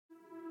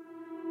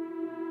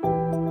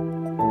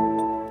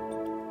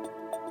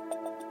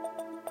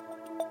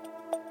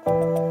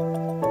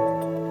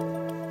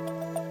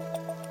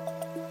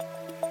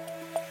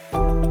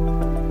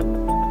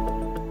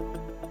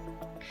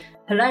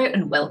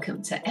and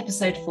welcome to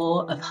episode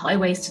 4 of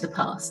Highways to the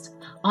Past.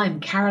 I'm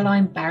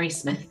Caroline Barry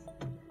Smith.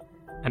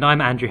 And I'm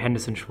Andrew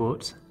Henderson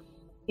Schwartz.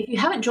 If you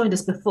haven't joined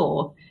us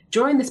before,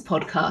 during this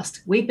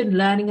podcast, we've been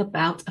learning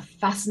about a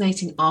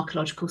fascinating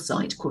archaeological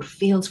site called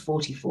Field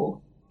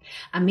 44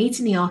 and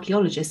meeting the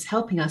archaeologists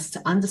helping us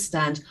to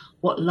understand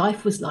what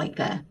life was like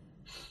there.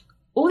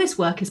 All this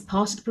work is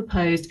part of the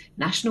proposed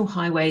National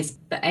Highways,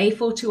 the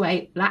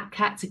A428 Black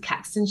Cat to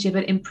Caxton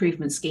Gibbet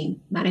improvement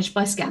scheme managed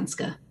by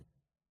Skanska.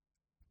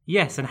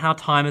 Yes, and how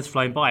time has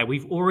flown by.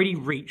 We've already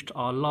reached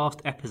our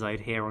last episode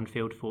here on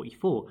Field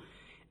 44,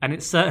 and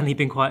it's certainly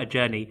been quite a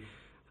journey.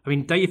 I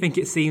mean, don't you think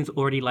it seems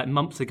already like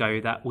months ago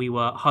that we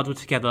were huddled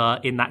together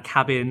in that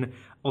cabin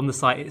on the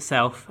site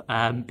itself,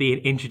 being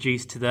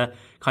introduced to the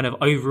kind of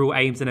overall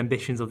aims and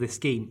ambitions of this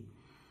scheme?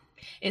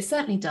 It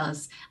certainly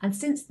does. And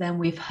since then,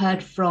 we've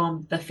heard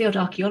from the field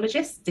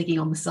archaeologists digging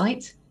on the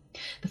site,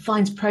 the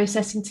finds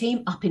processing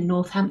team up in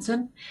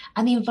Northampton,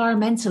 and the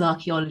environmental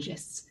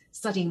archaeologists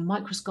studying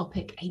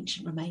microscopic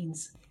ancient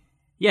remains.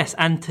 Yes,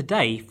 and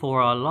today,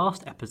 for our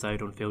last episode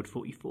on Field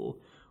 44,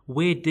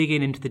 we're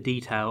digging into the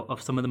detail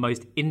of some of the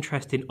most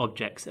interesting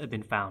objects that have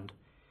been found.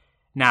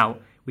 Now,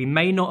 we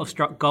may not have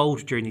struck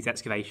gold during these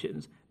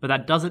excavations, but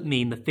that doesn't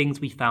mean the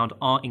things we found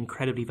aren't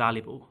incredibly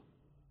valuable.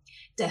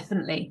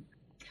 Definitely.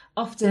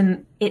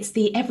 Often it's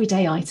the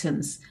everyday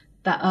items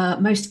that are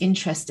most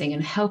interesting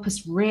and help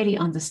us really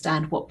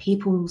understand what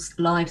people's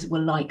lives were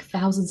like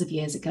thousands of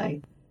years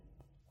ago.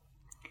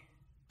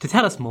 To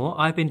tell us more,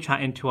 I've been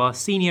chatting to our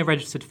senior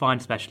registered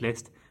find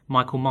specialist,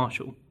 Michael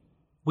Marshall.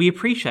 We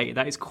appreciate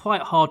that it's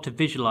quite hard to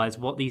visualise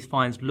what these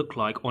finds look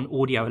like on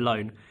audio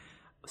alone,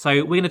 so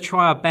we're going to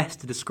try our best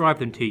to describe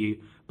them to you,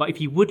 but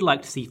if you would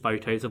like to see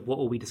photos of what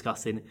we'll be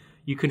discussing,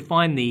 you can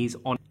find these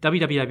on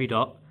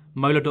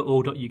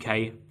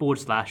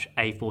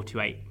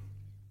www.mola.org.uk/A428.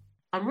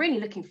 I'm really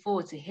looking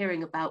forward to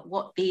hearing about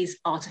what these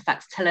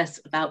artefacts tell us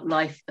about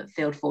life at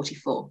Field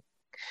 44.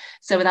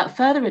 So without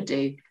further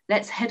ado,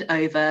 let's head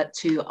over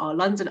to our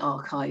London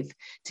archive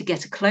to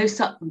get a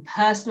close-up and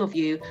personal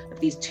view of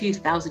these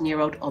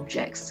 2,000-year-old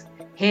objects,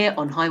 here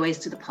on Highways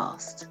to the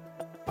Past.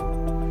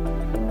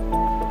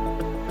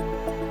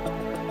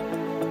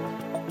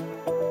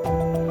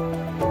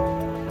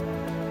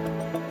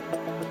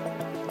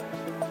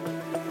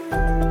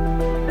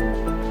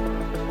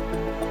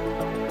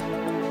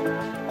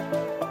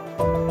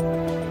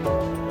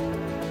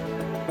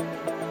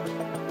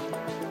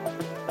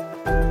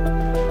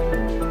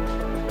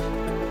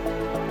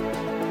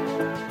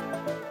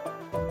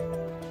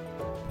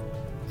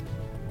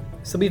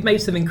 So we've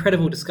made some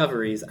incredible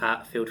discoveries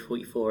at Field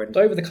 44, and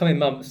over the coming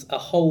months, a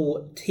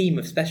whole team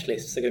of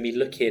specialists are going to be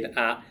looking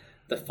at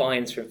the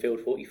finds from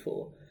Field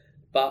 44.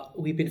 But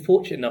we've been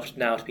fortunate enough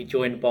now to be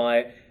joined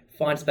by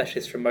find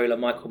specialist from Mola,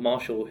 Michael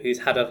Marshall, who's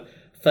had a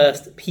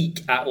first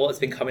peek at what has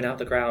been coming out of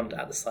the ground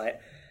at the site.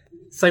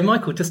 So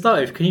Michael, to start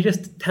with, can you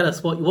just tell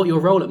us what your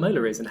role at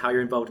Mola is and how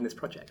you're involved in this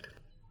project?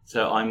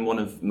 So I'm one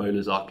of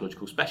Mola's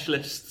archaeological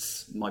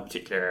specialists. My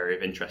particular area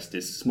of interest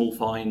is small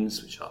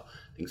finds, which are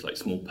things like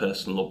small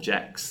personal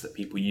objects that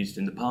people used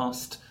in the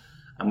past.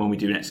 And when we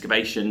do an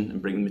excavation and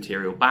bring the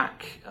material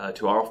back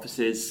to our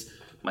offices,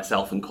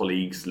 myself and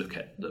colleagues look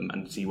at them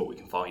and see what we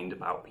can find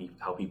about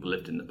how people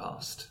lived in the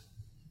past.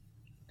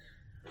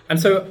 And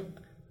so,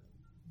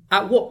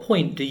 at what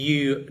point do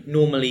you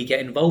normally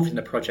get involved in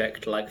a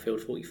project like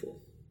Field 44?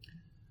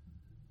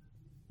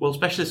 Well,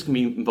 specialists can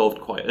be involved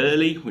quite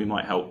early. We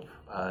might help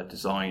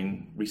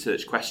design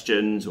research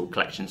questions or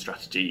collection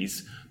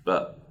strategies,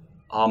 but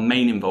our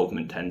main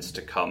involvement tends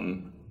to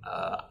come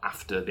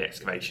after the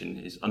excavation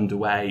is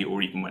underway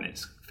or even when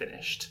it's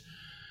finished.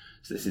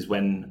 So this is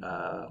when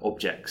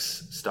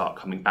objects start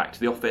coming back to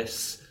the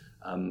office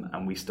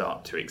and we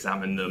start to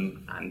examine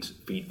them and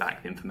feed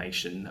back the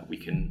information that we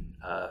can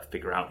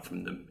figure out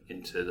from them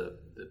into the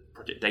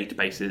project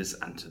databases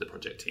and to the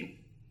project team.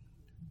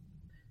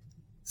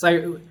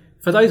 So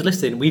for those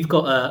listening, we've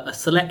got a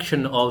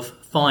selection of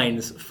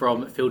finds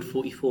from Field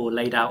 44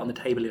 laid out on the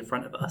table in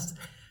front of us,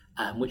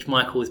 which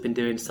Michael has been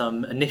doing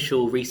some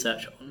initial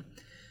research on.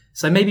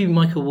 So maybe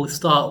Michael will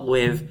start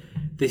with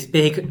this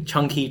big,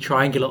 chunky,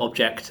 triangular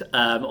object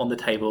on the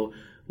table,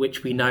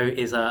 which we know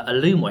is a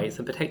loom weight,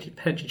 and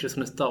potentially just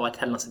want to start by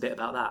telling us a bit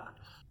about that.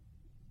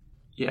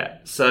 Yeah,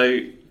 so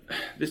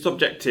this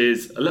object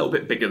is a little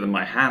bit bigger than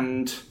my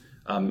hand.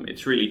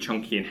 It's really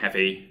chunky and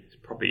heavy. It's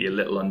probably a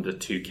little under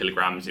 2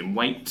 kilograms in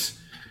weight,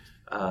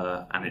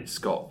 and it's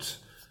got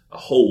a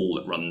hole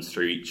that runs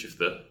through each of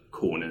the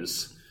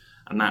corners.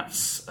 And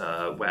that's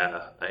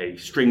where a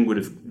string would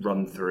have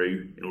run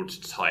through in order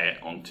to tie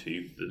it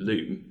onto the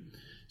loom.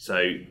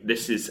 So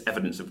this is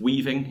evidence of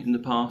weaving in the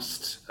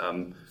past,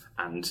 and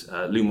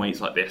loom weights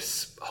like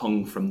this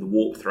hung from the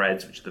warp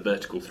threads, which are the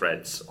vertical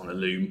threads on a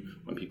loom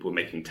when people were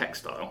making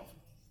textile.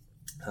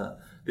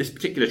 This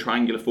particular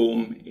triangular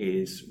form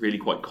is really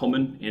quite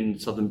common in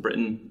southern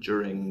Britain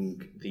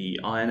during the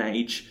Iron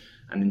Age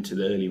and into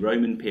the early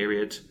Roman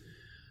period.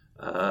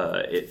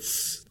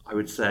 It's, I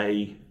would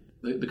say,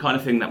 the kind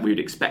of thing that we would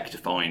expect to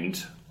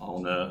find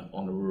on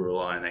a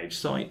rural Iron Age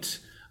site,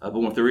 But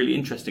one of the really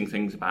interesting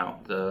things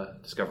about the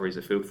discoveries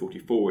of Field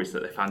 44 is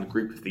that they found a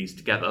group of these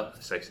together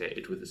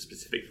associated with a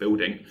specific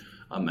building,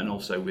 and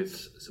also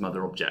with some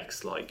other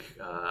objects like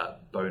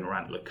bone or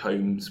antler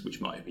combs,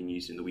 which might have been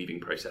used in the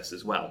weaving process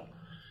as well.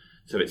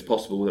 So it's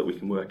possible that we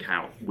can work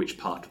out which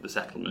part of the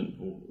settlement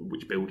or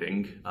which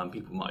building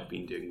people might have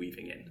been doing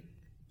weaving in.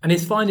 And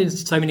is finding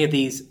so many of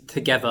these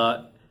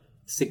together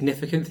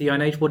significant for the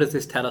Iron Age? What does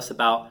this tell us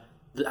about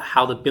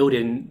how the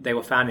building they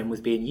were found in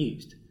was being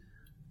used?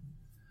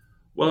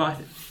 Well, I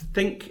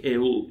think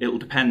it'll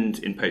depend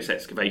in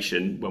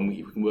post-excavation when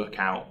we can work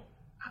out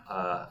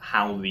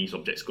how these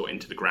objects got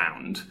into the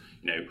ground.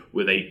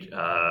 Were they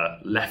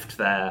left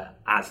there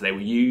as they were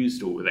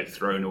used, or were they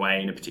thrown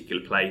away in a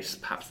particular place?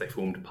 Perhaps they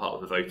formed part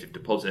of a votive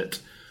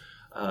deposit.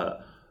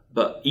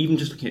 But even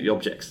just looking at the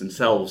objects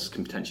themselves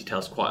can potentially tell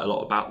us quite a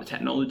lot about the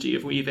technology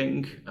of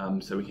weaving.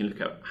 So we can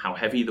look at how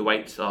heavy the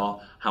weights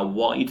are, how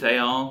wide they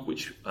are,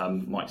 which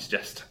might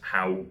suggest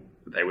how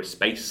they were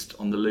spaced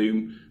on the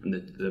loom, and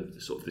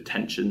the sort of the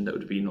tension that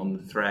would have been on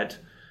the thread.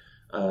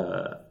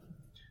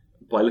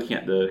 By looking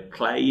at the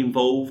clay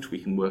involved, we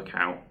can work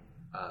out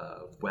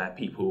where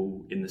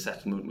people in the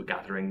settlement were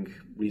gathering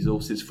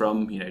resources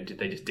from. Did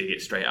they just dig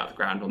it straight out of the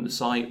ground on the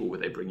site, or were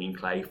they bringing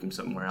clay from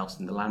somewhere else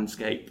in the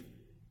landscape?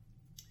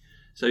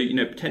 So,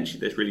 potentially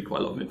there's really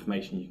quite a lot of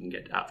information you can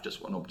get out of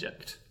just one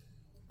object.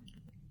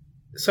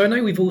 So I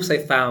know we've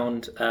also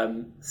found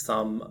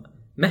some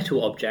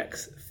metal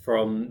objects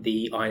from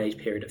the Iron Age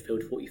period at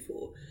Field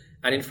 44.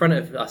 And in front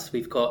of us,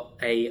 we've got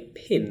a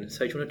pin.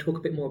 So do you want to talk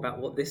a bit more about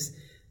what this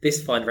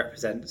find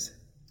represents?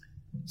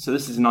 So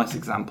this is a nice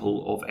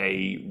example of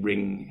a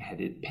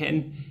ring-headed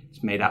pin.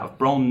 It's made out of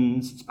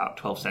bronze. It's about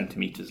 12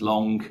 centimetres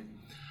long.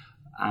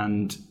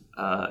 And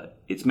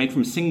it's made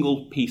from a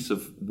single piece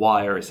of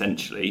wire,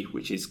 essentially,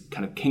 which is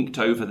kind of kinked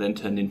over, then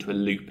turned into a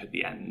loop at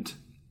the end.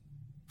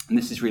 And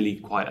this is really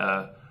quite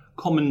a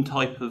common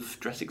type of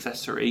dress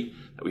accessory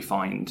that we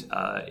find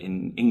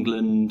in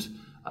England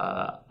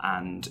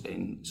and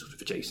in sort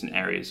of adjacent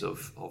areas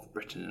of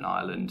Britain and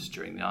Ireland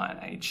during the Iron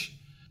Age.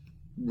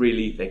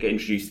 Really, they get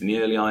introduced in the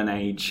early Iron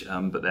Age,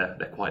 but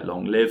they're quite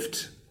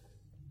long-lived.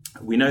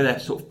 We know they're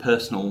sort of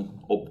personal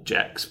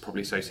objects,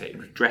 probably associated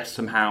with dress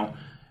somehow.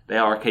 They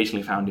are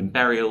occasionally found in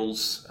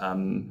burials,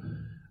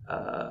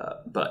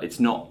 but it's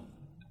not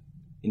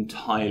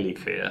entirely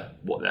clear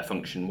what their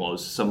function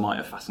was. Some might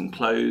have fastened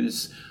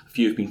clothes. A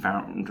few have been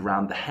found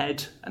around the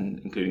head, and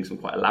including some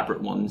quite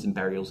elaborate ones in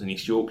burials in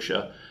East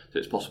Yorkshire. So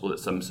it's possible that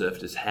some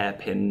served as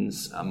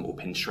hairpins or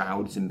pin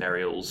shrouds in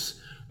burials.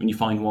 When you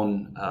find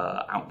one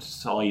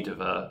outside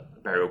of a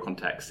burial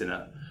context in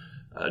a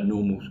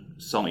normal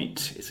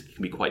site, it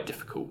can be quite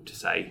difficult to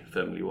say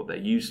firmly what they're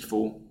used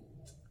for.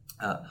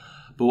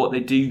 But what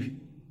they do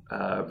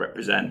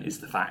represent is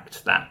the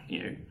fact that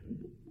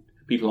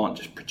people aren't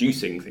just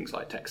producing things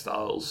like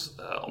textiles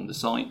on the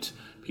site.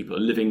 People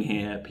are living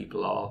here.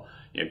 People are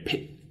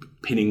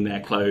pinning their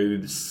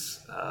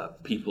clothes.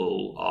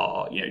 People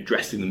are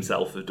dressing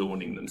themselves,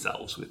 adorning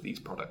themselves with these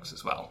products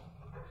as well.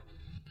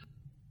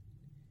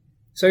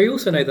 So we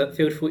also know that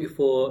Field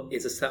 44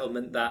 is a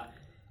settlement that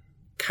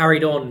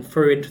carried on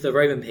through into the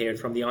Roman period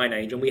from the Iron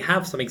Age, and we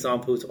have some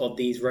examples of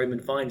these Roman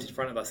finds in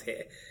front of us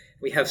here.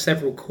 We have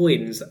several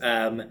coins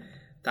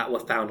that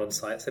were found on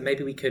site, so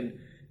maybe we can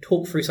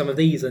talk through some of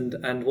these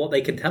and what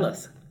they can tell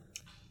us.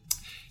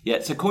 Yeah,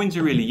 so coins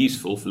are really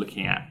useful for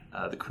looking at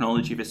the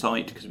chronology of a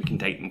site because we can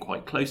date them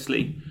quite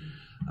closely.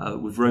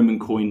 With Roman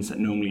coins, that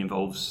normally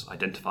involves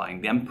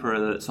identifying the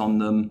emperor that's on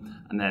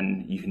them, and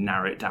then you can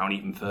narrow it down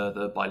even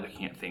further by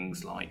looking at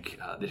things like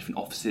the different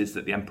offices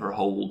that the emperor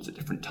holds at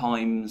different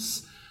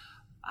times,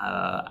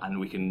 and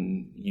we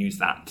can use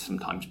that to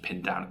sometimes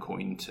pin down a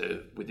coin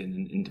to within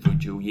an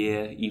individual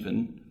year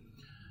even.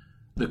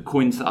 The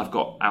coins that I've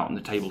got out on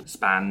the table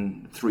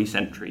span 3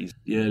 centuries.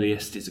 The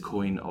earliest is a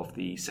coin of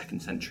the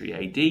 2nd century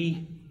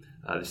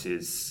AD. This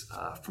is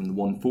from the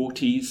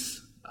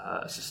 140s.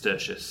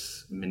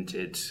 Sestertius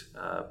minted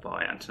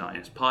by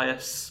Antoninus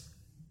Pius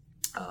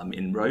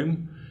in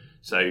Rome.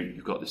 So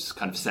you've got this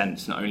kind of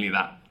sense not only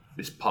that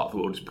this part of the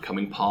world is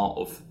becoming part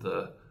of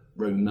the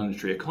Roman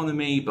monetary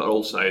economy, but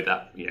also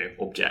that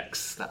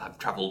objects that have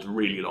travelled a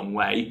really long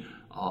way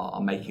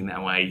are making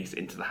their way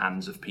into the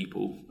hands of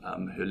people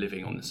who are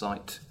living on the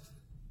site.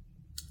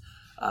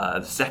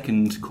 The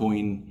second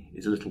coin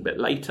is a little bit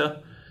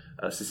later.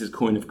 So this is a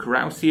coin of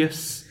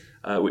Carausius,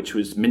 which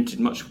was minted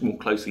much more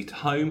closely to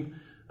home.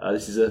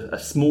 This is a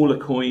smaller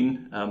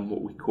coin,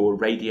 what we call a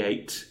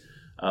radiate,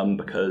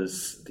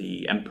 because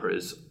the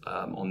emperors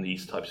on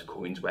these types of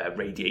coins wear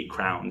radiate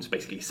crowns,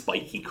 basically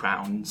spiky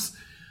crowns.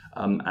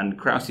 And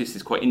Carausius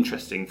is quite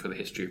interesting for the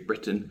history of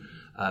Britain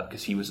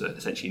because he was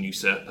essentially an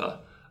usurper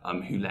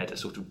who led a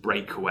sort of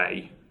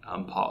breakaway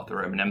part of the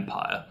Roman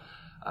Empire.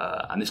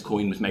 And this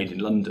coin was made in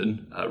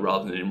London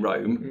rather than in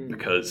Rome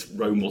because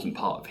Rome wasn't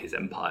part of his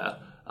empire.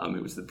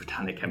 It was the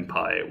Britannic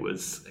Empire. It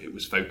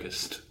was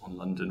focused on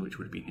London, which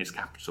would have been his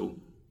capital.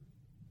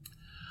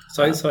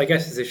 So I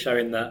guess this is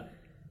showing that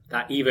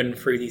even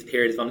through these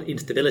periods of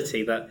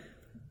instability, that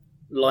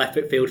life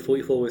at Field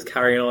 44 was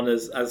carrying on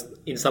as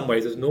in some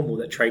ways as normal,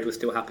 that trade was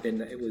still happening,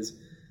 that it was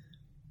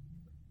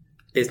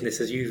business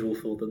as usual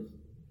for them.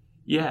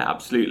 Yeah,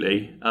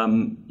 absolutely.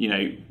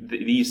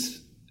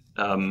 These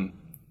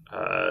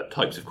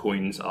types of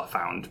coins are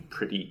found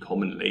pretty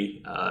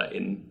commonly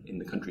in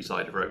the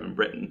countryside of Roman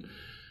Britain.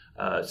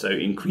 So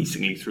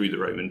increasingly through the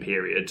Roman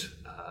period,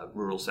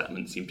 rural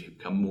settlements seem to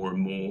become more and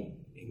more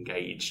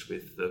engaged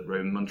with the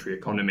Roman monetary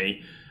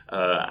economy,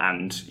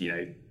 and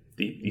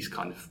these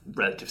kind of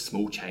relative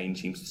small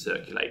change seems to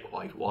circulate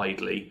quite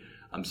widely,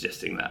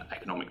 suggesting that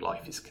economic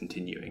life is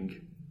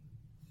continuing.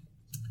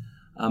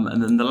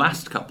 And then the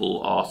last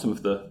couple are some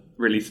of the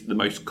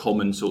most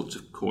common sorts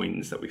of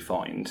coins that we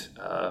find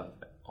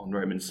on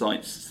Roman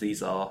sites.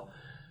 These are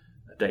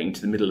dating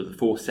to the middle of the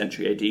 4th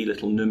century AD,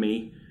 little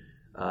nummi.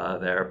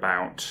 They're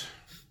about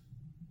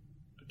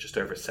just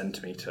over a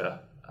centimetre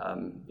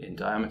in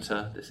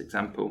diameter, this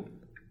example.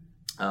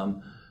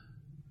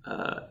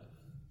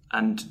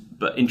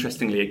 But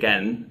interestingly,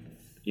 again,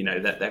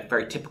 they're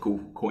very typical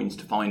coins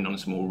to find on a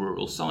small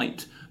rural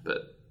site,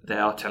 but they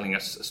are telling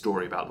us a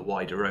story about the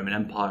wider Roman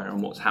Empire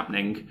and what's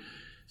happening.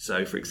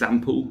 So, for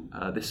example,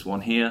 this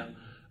one here,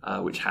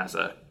 which has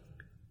a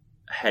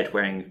head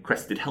wearing a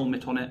crested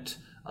helmet on it,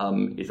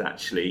 is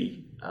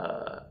actually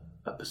a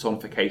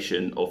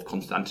personification of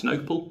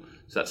Constantinople.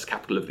 So that's the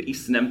capital of the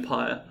Eastern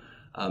Empire.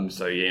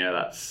 That's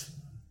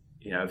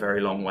a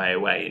very long way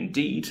away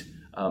indeed.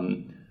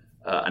 And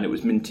it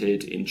was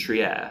minted in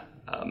Trier,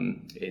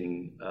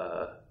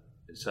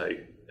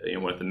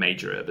 one of the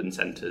major urban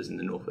centres in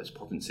the northwest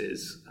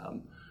provinces.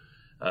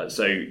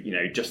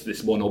 Just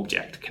this one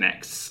object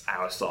connects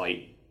our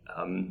site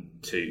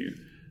to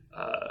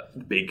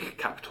the big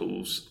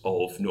capitals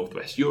of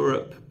northwest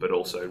Europe, but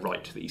also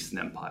right to the Eastern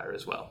Empire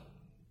as well.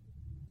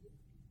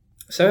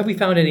 So have we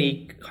found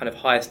any kind of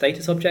higher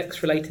status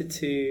objects related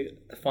to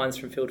the finds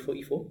from Field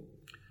 44?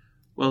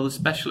 Well, the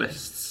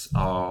specialists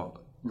are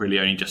really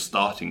only just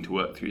starting to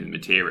work through the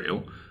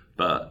material,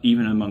 but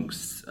even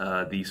amongst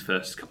these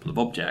first couple of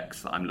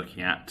objects that I'm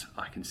looking at,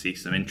 I can see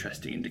some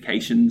interesting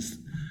indications.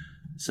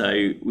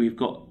 So we've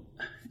got,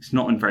 it's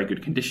not in very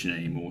good condition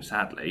anymore,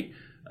 sadly,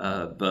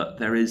 but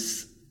there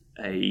is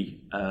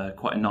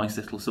quite a nice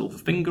little silver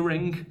finger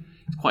ring.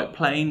 It's quite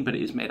plain, but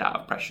it is made out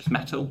of precious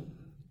metal.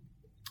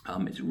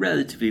 It's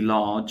relatively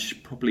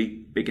large, probably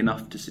big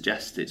enough to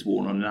suggest it's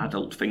worn on an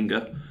adult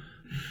finger.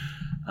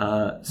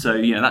 That's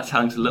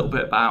telling us a little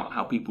bit about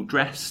how people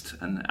dressed,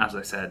 and as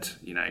I said,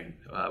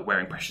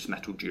 wearing precious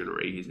metal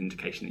jewellery is an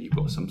indication that you've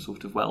got some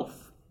sort of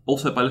wealth.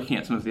 Also, by looking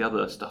at some of the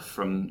other stuff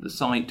from the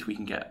site, we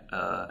can get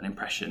an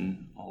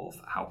impression of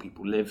how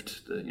people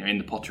lived. In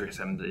the pottery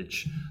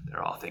assemblage,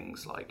 there are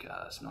things like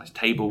some nice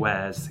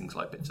tablewares, things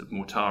like bits of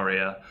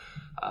mortaria,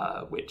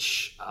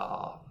 which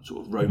are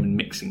sort of Roman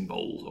mixing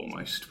bowls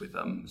almost, with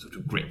sort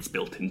of grits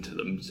built into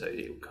them, so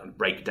it'll kind of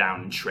break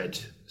down and shred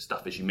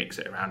stuff as you mix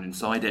it around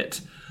inside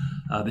it.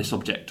 This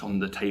object on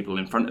the table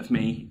in front of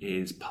me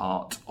is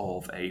part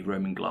of a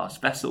Roman glass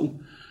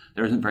vessel.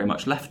 There isn't very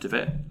much left of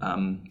it,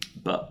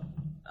 but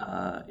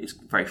it's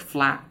very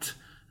flat,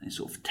 and it's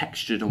sort of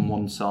textured on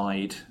one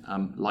side,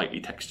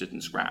 lightly textured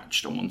and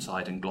scratched on one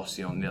side and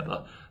glossy on the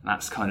other. And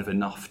that's kind of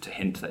enough to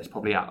hint that it's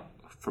probably out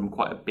from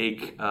quite a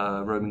big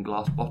Roman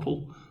glass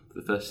bottle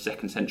for the 1st,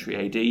 2nd century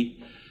AD.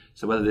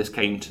 So whether this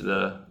came to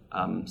the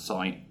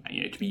site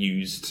to be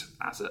used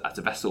as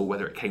a vessel,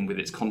 whether it came with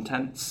its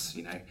contents,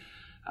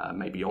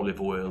 maybe olive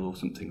oil or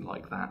something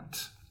like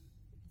that.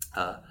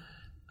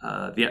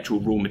 The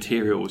actual raw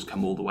materials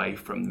come all the way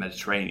from the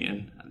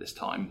Mediterranean at this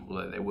time,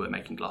 although they were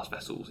making glass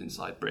vessels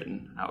inside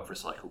Britain out of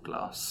recycled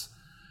glass.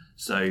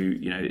 So,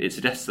 it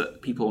suggests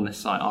that people on this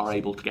site are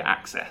able to get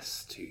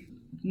access to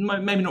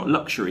maybe not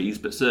luxuries,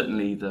 but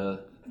certainly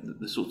the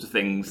sorts of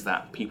things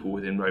that people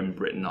within Roman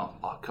Britain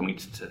are coming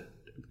to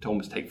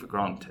almost take for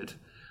granted.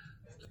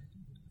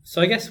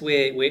 So I guess what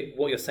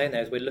you're saying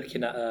there is we're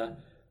looking at a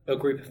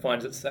group of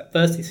finds that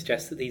firstly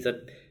suggests that these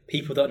are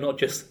people that are not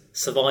just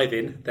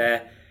surviving,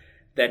 they're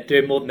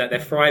doing more than that, they're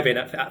thriving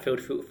at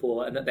Field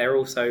 44, and that they're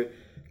also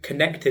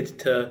connected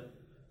to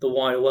the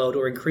wider world,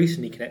 or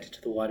increasingly connected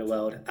to the wider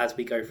world as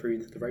we go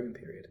through the Roman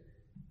period.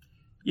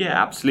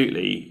 Yeah,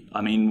 absolutely.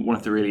 I mean, one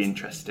of the really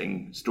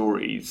interesting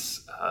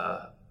stories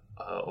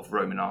of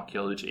Roman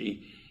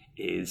archaeology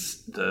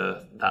is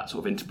that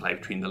sort of interplay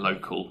between the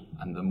local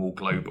and the more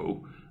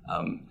global.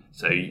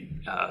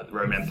 The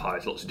Roman Empire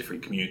has lots of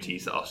different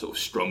communities that are sort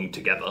of strung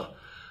together.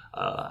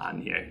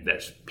 And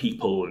there's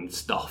people and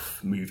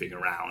stuff moving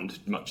around,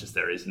 much as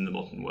there is in the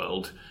modern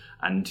world.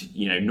 And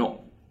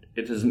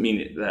it doesn't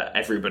mean that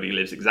everybody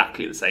lives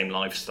exactly the same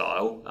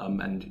lifestyle.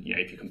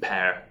 If you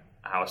compare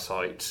our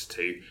sites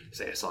to,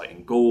 say, a site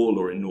in Gaul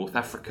or in North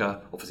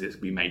Africa, obviously there's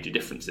going to be major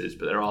differences,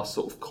 but there are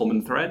sort of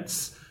common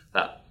threads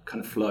that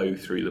kind of flow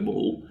through them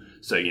all.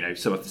 So,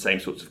 some of the same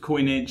sorts of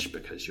coinage,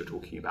 because you're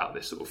talking about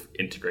this sort of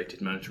integrated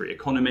monetary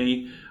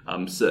economy,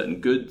 certain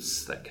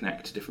goods that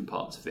connect different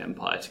parts of the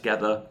empire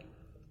together.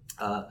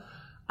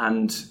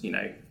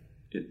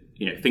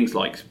 things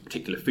like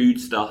particular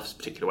foodstuffs,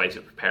 particular ways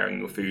of preparing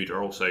your food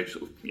are also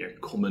sort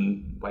of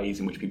common ways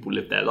in which people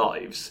live their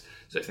lives.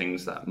 So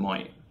things that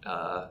might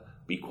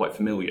be quite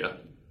familiar,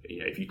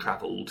 if you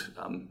travelled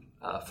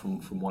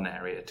from one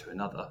area to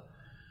another.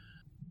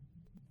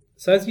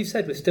 So as you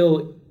said, we're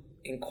still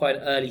in quite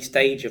an early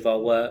stage of our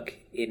work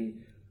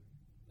in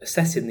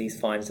assessing these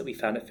finds that we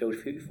found at Field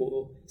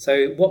 44.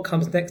 So what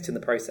comes next in the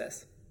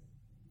process?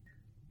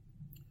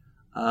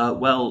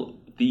 Well,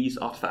 these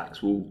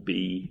artefacts will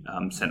be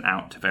sent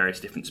out to various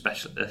different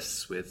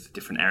specialists with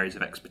different areas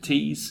of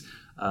expertise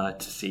to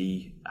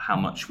see how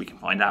much we can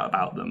find out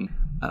about them.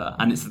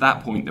 And it's at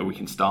that point that we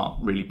can start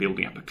really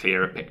building up a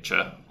clearer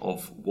picture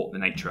of what the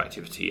nature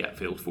activity at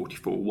Field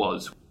 44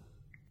 was.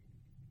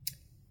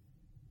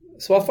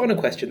 So our final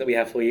question that we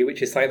have for you,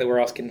 which is something that we're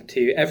asking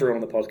to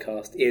everyone on the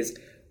podcast, is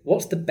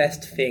what's the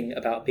best thing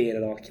about being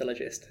an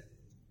archaeologist?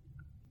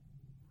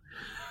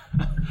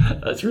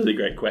 That's a really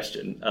great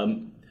question.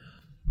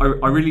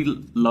 I really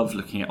love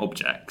looking at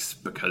objects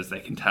because they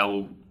can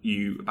tell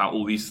you about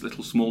all these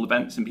little small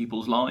events in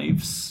people's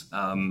lives.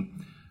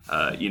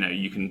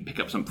 You can pick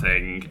up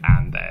something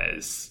and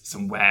there's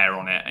some wear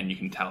on it and you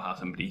can tell how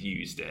somebody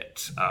used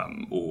it.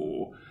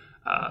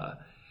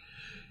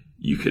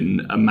 You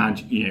can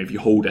imagine, if you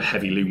hold a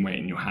heavy loom weight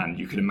in your hand,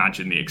 you can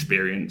imagine the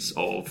experience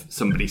of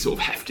somebody sort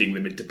of hefting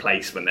them into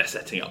place when they're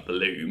setting up the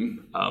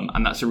loom.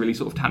 And that's a really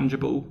sort of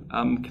tangible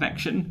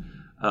connection.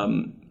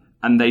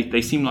 And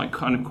they seem like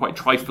kind of quite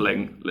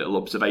trifling little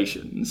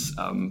observations.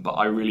 But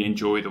I really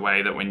enjoy the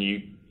way that when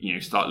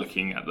you start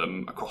looking at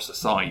them across a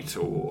site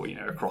or,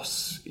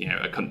 across,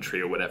 a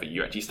country or whatever,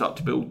 you actually start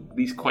to build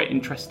these quite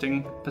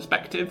interesting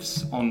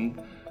perspectives on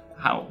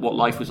what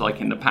life was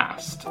like in the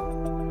past.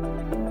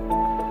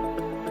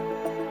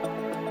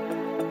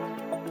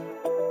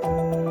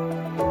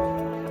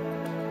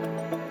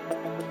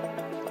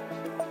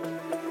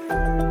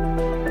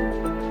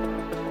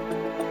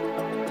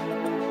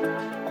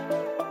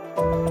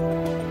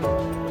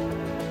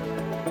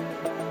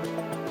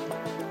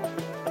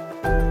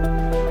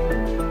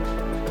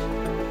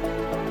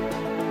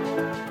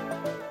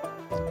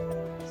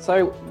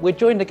 So we're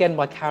joined again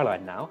by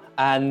Caroline now,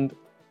 and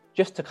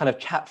just to kind of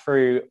chat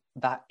through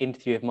that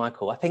interview with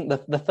Michael, I think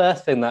the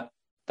first thing that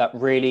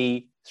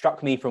really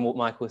struck me from what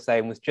Michael was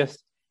saying was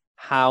just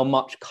how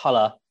much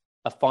colour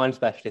a find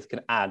specialist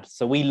can add.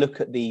 So we look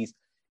at these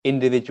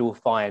individual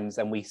finds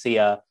and we see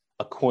a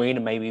coin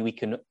and maybe we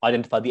can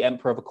identify the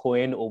emperor of a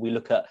coin, or we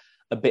look at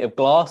a bit of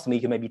glass and we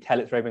can maybe tell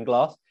it's Roman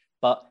glass.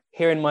 But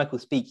hearing Michael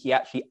speak, he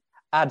actually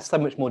adds so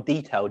much more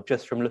detail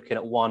just from looking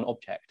at one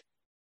object.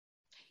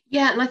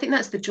 Yeah, and I think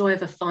that's the joy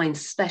of a find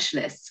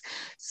specialist.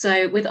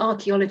 So with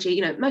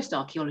archaeology, most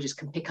archaeologists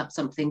can pick up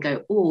something,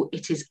 go, oh,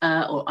 it is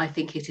or I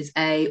think it is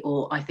a,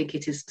 or I think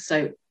it is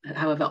so,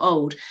 however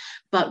old.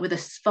 But with a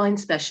find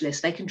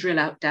specialist, they can drill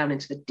out down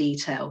into the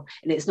detail.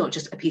 And it's not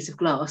just a piece of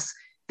glass.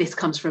 This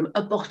comes from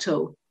a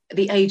bottle,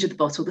 the age of the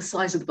bottle, the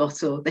size of the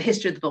bottle, the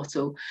history of the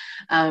bottle.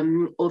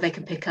 Or they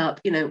can pick up,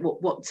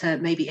 what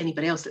maybe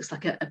anybody else looks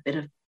like a bit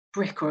of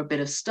brick or a bit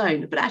of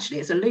stone, but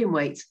actually it's a loom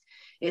weight.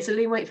 It's a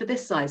loom weight for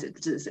this size.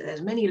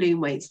 There's many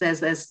loom weights.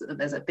 There's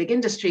a big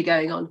industry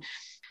going on.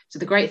 So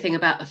the great thing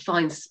about a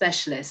find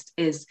specialist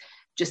is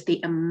just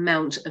the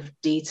amount of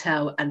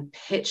detail and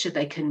picture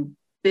they can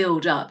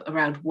build up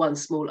around one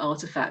small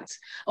artifact.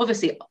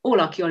 Obviously,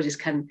 all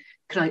archaeologists can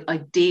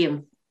ID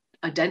and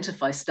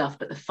identify stuff,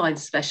 but the find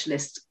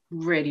specialist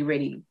really,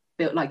 really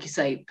built, like you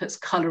say, puts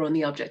colour on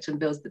the object and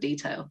builds the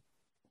detail.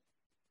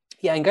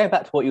 Yeah, and going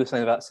back to what you were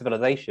saying about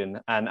civilization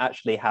and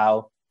actually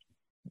how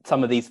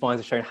some of these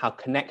finds have shown how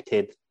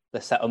connected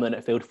the settlement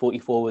at Field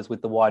 44 was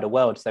with the wider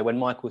world. So when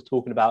Michael was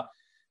talking about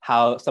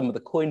how some of the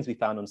coins we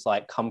found on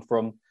site come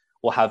from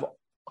or have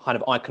kind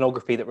of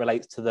iconography that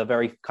relates to the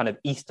very kind of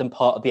eastern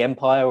part of the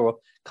empire or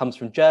comes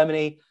from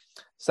Germany.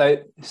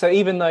 So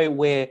even though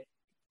we're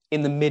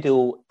in the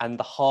middle and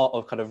the heart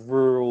of kind of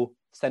rural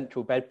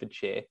central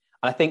Bedfordshire,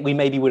 I think we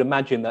maybe would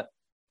imagine that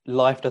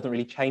life doesn't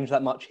really change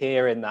that much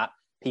here in that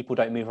people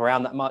don't move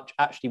around that much.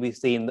 Actually, we've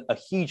seen a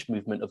huge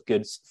movement of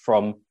goods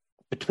from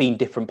between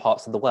different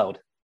parts of the world.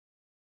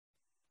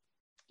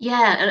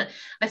 Yeah, and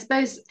I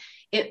suppose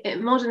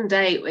in modern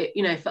day,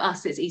 for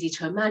us, it's easy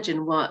to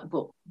imagine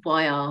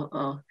why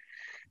our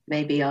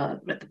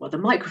the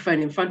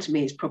microphone in front of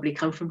me has probably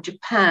come from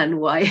Japan,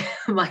 why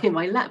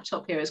my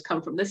laptop here has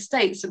come from the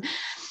States, and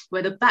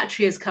where the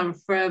battery has come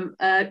from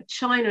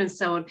China and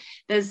so on.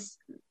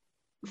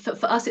 For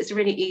us, it's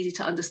really easy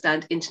to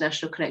understand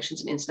international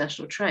connections and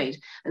international trade.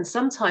 And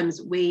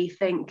sometimes we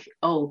think,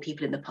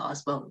 people in the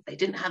past, well, they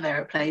didn't have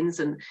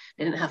aeroplanes and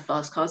they didn't have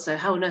fast cars, so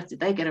how on earth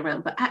did they get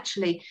around? But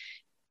actually,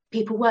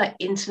 people were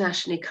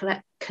internationally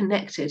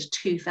connected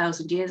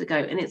 2,000 years ago.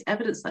 And it's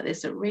evidence like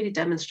this that really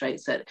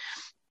demonstrates that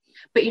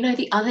But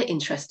the other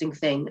interesting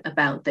thing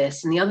about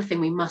this, and the other thing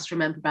we must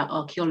remember about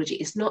archaeology,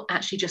 is not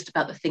actually just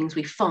about the things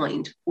we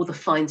find or the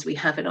finds we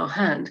have in our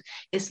hand.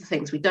 It's the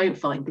things we don't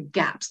find, the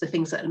gaps, the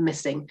things that are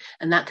missing.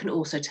 And that can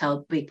also tell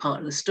a big part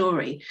of the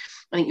story.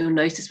 I think you'll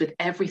notice with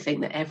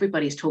everything that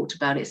everybody's talked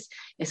about,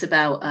 it's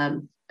about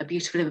a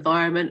beautiful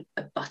environment,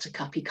 a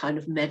buttercuppy kind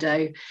of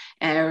meadow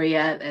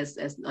area.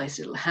 There's nice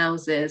little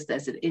houses,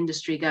 there's an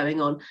industry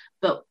going on.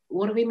 But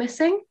what are we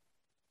missing?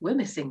 We're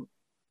missing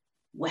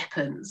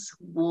weapons,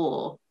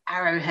 war,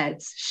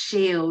 arrowheads,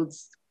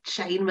 shields,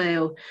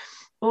 chainmail.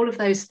 All of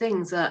those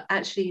things are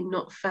actually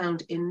not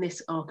found in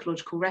this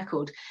archaeological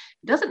record.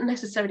 It doesn't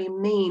necessarily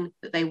mean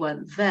that they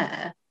weren't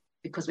there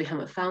because we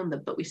haven't found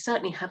them, but we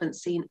certainly haven't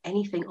seen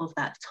anything of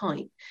that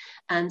type.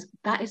 And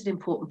that is an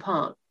important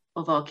part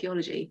of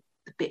archaeology,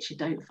 the bits you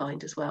don't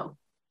find as well.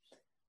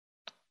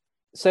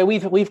 So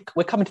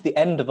we're coming to the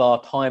end of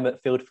our time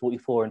at Field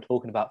 44 and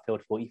talking about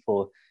Field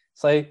 44.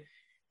 So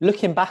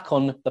looking back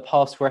on the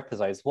past 4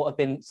 episodes, what have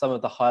been some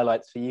of the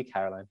highlights for you,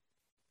 Caroline?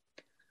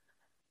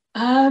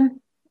 I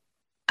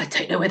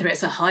don't know whether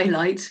it's a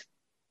highlight,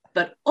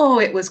 but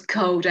it was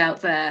cold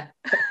out there.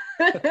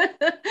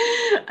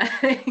 I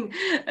think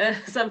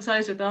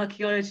sometimes with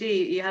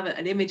archaeology, you have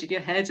an image in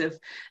your head of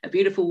a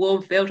beautiful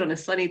warm field on a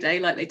sunny day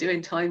like they do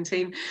in Time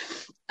Team.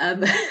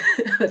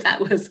 But that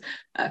was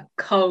a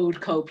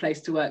cold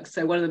place to work.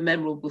 So one of the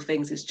memorable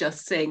things is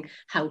just seeing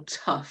how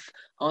tough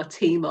our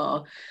team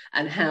are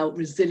and how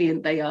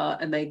resilient they are,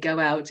 and they go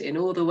out in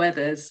all the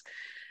weathers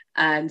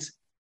and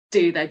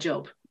do their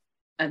job.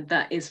 And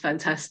that is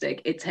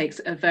fantastic. It takes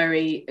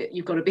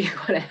you've got to be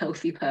quite a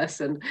healthy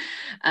person,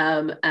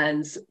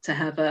 and to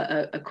have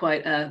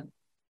quite a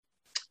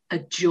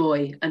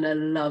joy and a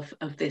love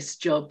of this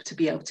job, to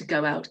be able to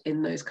go out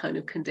in those kind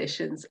of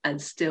conditions and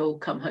still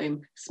come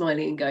home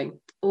smiling and going,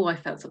 I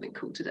found something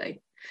cool today.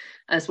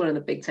 That's one of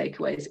the big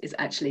takeaways, is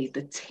actually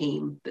the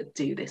team that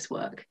do this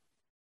work.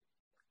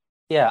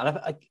 Yeah, and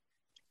I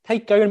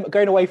take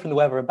going away from the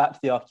weather and back to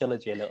the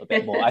archaeology a little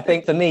bit more. I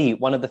think for me,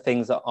 one of the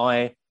things that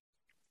I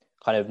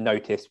kind of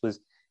noticed was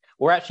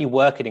we're actually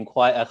working in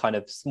quite a kind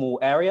of small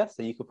area.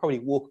 So you could probably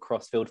walk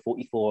across Field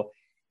 44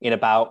 in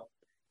about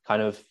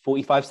kind of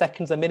 45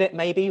 seconds, a minute,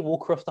 maybe,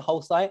 walk across the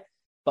whole site.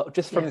 But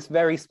just from this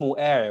very small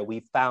area,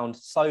 we've found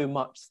so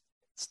much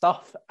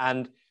stuff,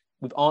 and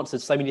we've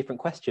answered so many different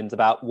questions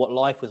about what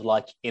life was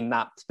like in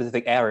that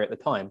specific area at the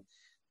time.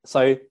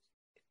 So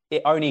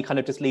it only kind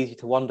of just leads you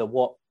to wonder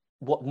what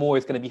more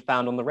is going to be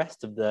found on the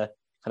rest of the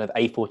kind of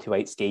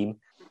A428 scheme.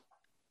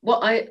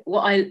 What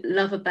I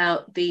love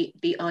about the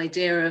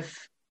idea of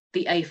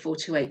the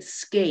A428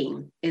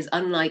 scheme is,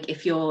 unlike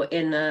if you're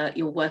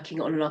working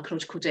on an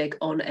archaeological dig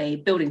on a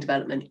building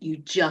development, you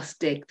just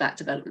dig that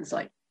development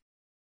site.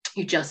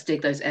 You just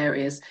dig those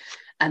areas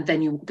and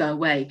then you go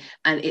away,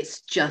 and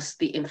it's just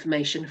the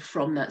information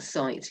from that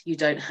site. You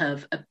don't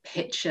have a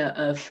picture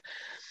of,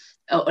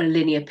 or a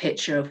linear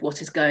picture of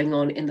what is going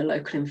on in the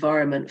local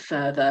environment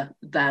further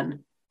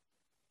than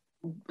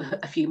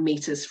a few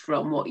meters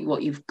from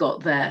what you've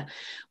got there.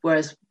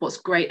 Whereas what's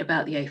great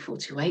about the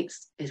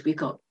A428s is we've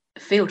got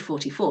Field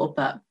 44,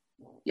 but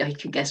you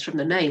can guess from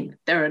the name,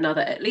 there are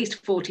another at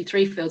least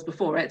 43 fields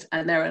before it,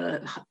 and there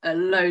are a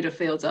load of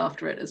fields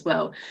after it as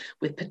well,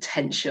 with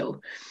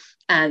potential.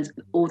 And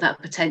all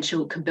that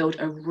potential can build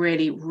a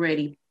really,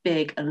 really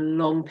big and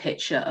long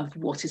picture of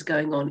what is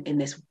going on in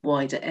this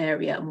wider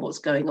area and what's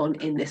going on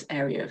in this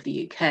area of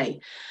the UK.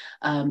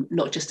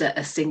 Not just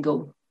a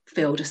single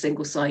field, a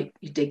single site,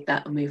 you dig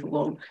that and move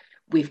along.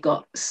 We've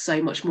got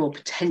so much more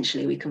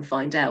potentially we can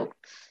find out.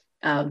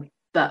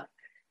 But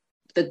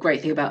the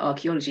great thing about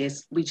archaeology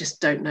is we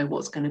just don't know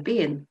what's going to be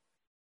in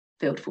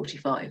Field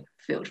 45,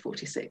 Field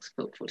 46,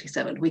 Field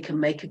 47. We can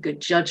make a good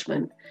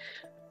judgment,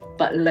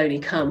 but it'll only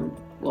come,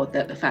 or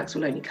the facts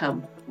will only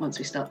come once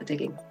we start the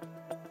digging.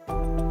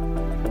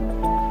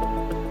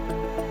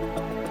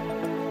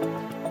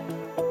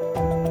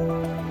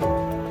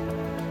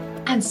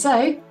 And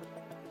so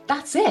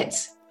that's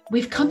it.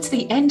 We've come to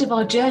the end of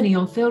our journey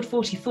on Field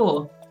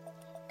 44.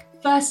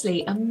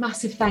 Firstly, a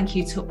massive thank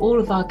you to all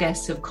of our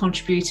guests who have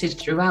contributed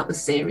throughout the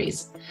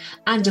series.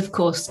 And of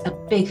course, a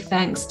big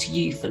thanks to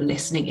you for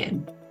listening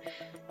in.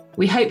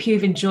 We hope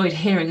you've enjoyed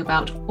hearing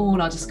about all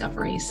our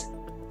discoveries.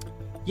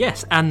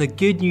 Yes, and the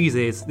good news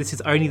is this is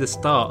only the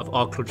start of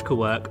archaeological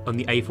work on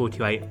the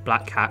A428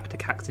 Black Cat to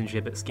Caxton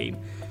Gibbet scheme.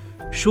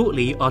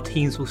 Shortly, our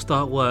teams will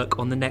start work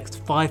on the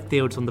next 5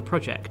 fields on the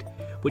project,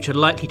 which are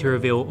likely to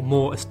reveal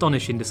more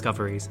astonishing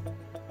discoveries.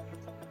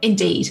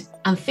 Indeed,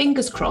 and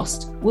fingers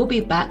crossed, we'll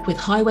be back with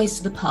Highways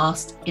to the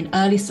Past in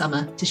early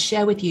summer to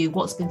share with you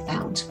what's been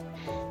found.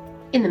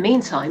 In the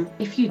meantime,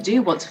 if you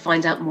do want to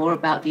find out more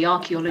about the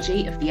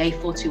archaeology of the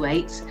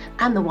A428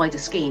 and the wider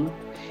scheme,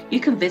 you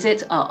can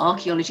visit our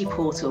archaeology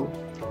portal,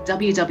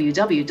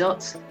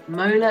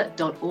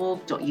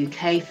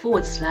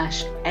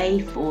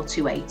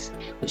 www.mola.org.uk/A428,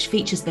 which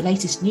features the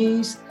latest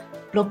news,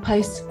 blog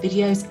posts,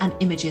 videos and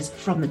images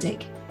from the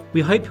dig.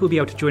 We hope you'll be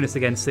able to join us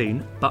again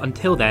soon, but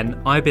until then,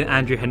 I've been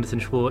Andrew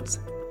Henderson-Schwartz.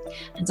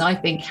 And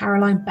I've been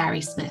Caroline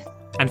Barry-Smith.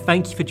 And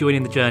thank you for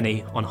joining the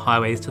journey on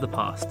Highways to the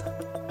Past.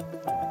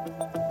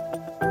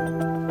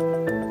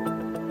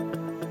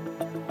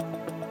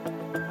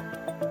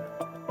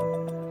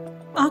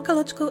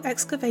 Archaeological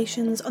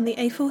excavations on the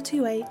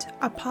A428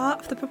 are part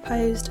of the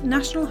proposed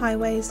National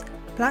Highways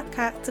Black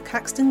Cat to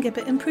Caxton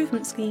Gibbet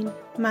improvement scheme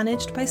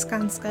managed by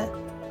Skanska.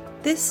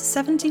 This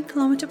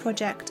 17-kilometre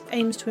project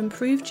aims to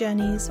improve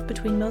journeys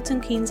between Milton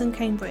Keynes and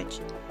Cambridge,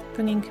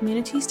 bringing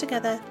communities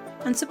together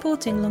and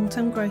supporting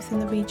long-term growth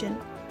in the region.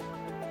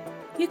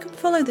 You can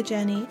follow the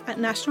journey at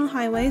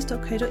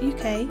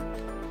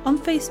nationalhighways.co.uk, on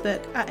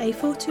Facebook at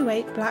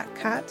A428 Black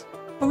Cat,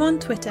 or on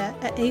Twitter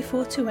at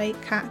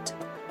A428 Cat.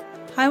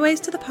 Highways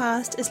to the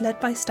Past is led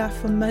by staff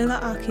from Molar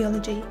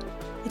Archaeology.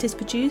 It is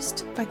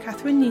produced by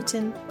Catherine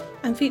Newton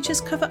and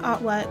features cover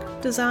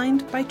artwork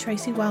designed by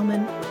Tracy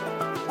Wellman.